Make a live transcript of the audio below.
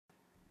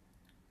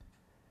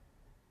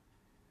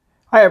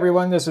Hi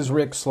everyone, this is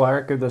Rick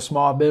Slark of the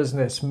Small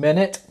Business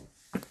Minute.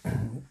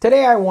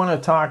 Today I want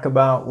to talk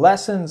about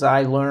lessons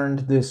I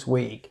learned this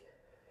week.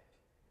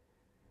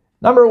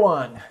 Number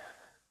one,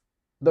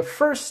 the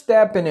first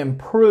step in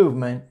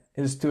improvement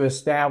is to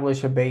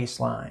establish a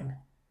baseline.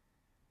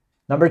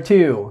 Number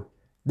two,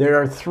 there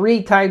are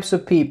three types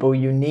of people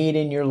you need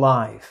in your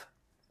life: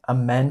 a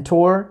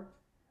mentor,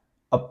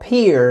 a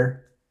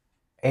peer,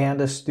 and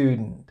a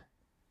student.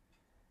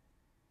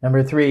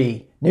 Number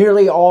three,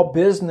 nearly all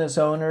business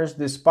owners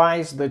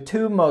despise the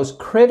two most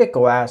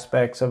critical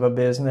aspects of a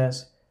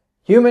business: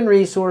 human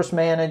resource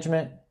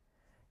management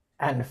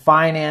and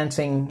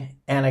financing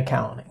and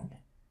accounting.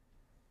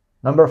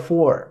 Number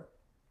four,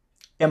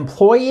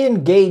 employee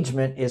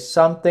engagement is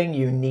something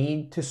you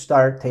need to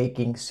start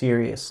taking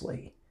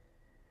seriously.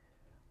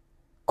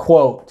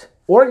 Quote,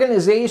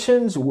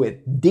 organizations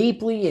with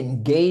deeply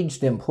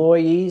engaged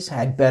employees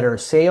had better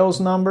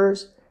sales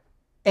numbers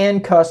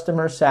and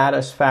customer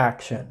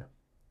satisfaction.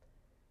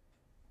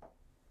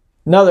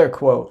 Another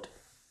quote,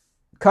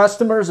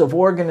 customers of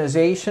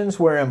organizations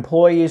where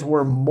employees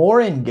were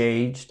more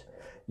engaged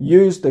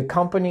used the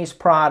company's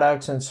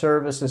products and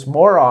services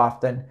more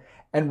often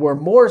and were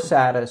more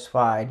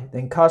satisfied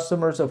than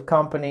customers of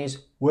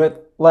companies with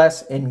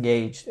less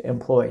engaged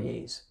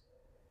employees.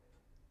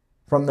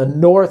 From the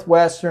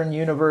Northwestern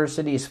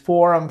University's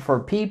Forum for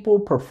People,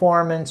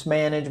 Performance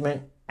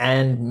Management,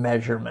 and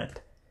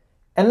Measurement.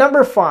 And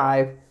number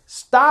five,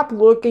 stop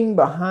looking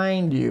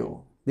behind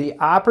you. The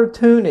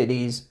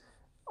opportunities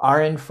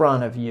are in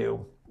front of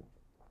you.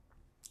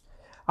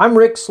 I'm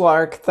Rick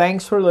Slark.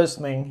 Thanks for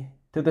listening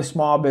to the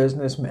Small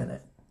Business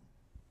Minute.